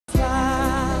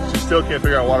still can't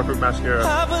figure out waterproof mascara.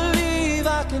 I believe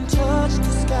I can touch the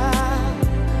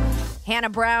sky. Hannah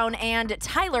Brown and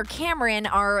Tyler Cameron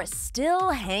are still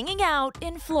hanging out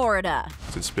in Florida.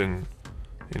 It's been,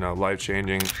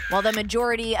 life-changing. While the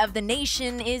majority of the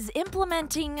nation is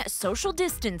implementing social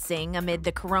distancing amid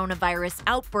the coronavirus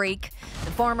outbreak,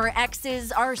 the former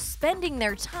exes are spending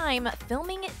their time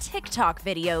filming TikTok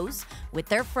videos with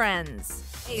their friends.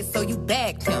 Hey, so you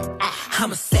bagged him.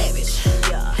 I'm a savage.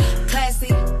 Yeah.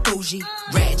 Classy, bougie,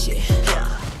 ratchet.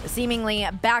 Yeah. The seemingly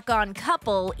back-on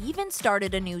couple even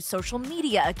started a new social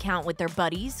media account with their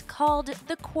buddies called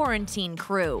the Quarantine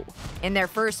Crew. In their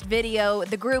first video,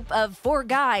 the group of 4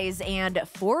 guys and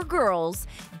 4 girls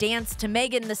danced to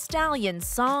Megan Thee Stallion's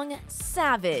song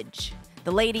Savage.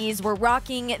 The ladies were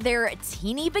rocking their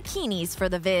teeny bikinis for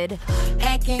the vid.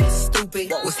 Acting stupid.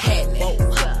 What was happening?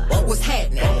 What was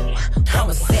happening? I'm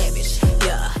a savage.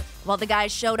 Yeah. While the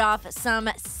guys showed off some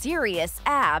serious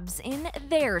abs in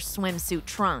their swimsuit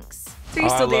trunks. So you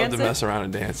still I love dancing? to mess around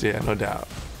and dance, yeah, no doubt.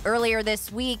 Earlier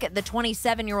this week, the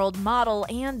 27-year-old model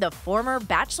and the former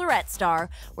Bachelorette star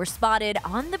were spotted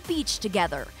on the beach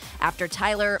together after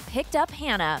Tyler picked up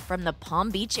Hannah from the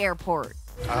Palm Beach airport.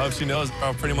 I hope she knows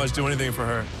I'll pretty much do anything for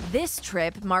her. This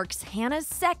trip marks Hannah's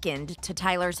second to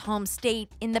Tyler's home state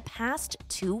in the past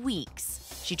 2 weeks.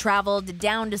 She traveled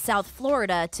down to South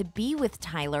Florida to be with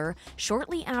Tyler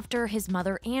shortly after his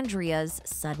mother Andrea's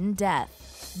sudden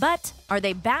death. But are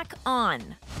they back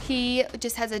on? He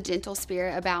just has a gentle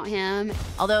spirit about him.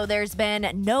 Although there's been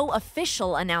no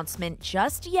official announcement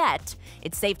just yet,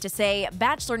 it's safe to say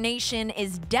Bachelor Nation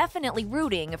is definitely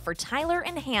rooting for Tyler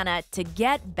and Hannah to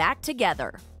get back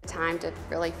together. Time to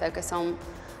really focus on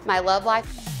my love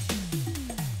life.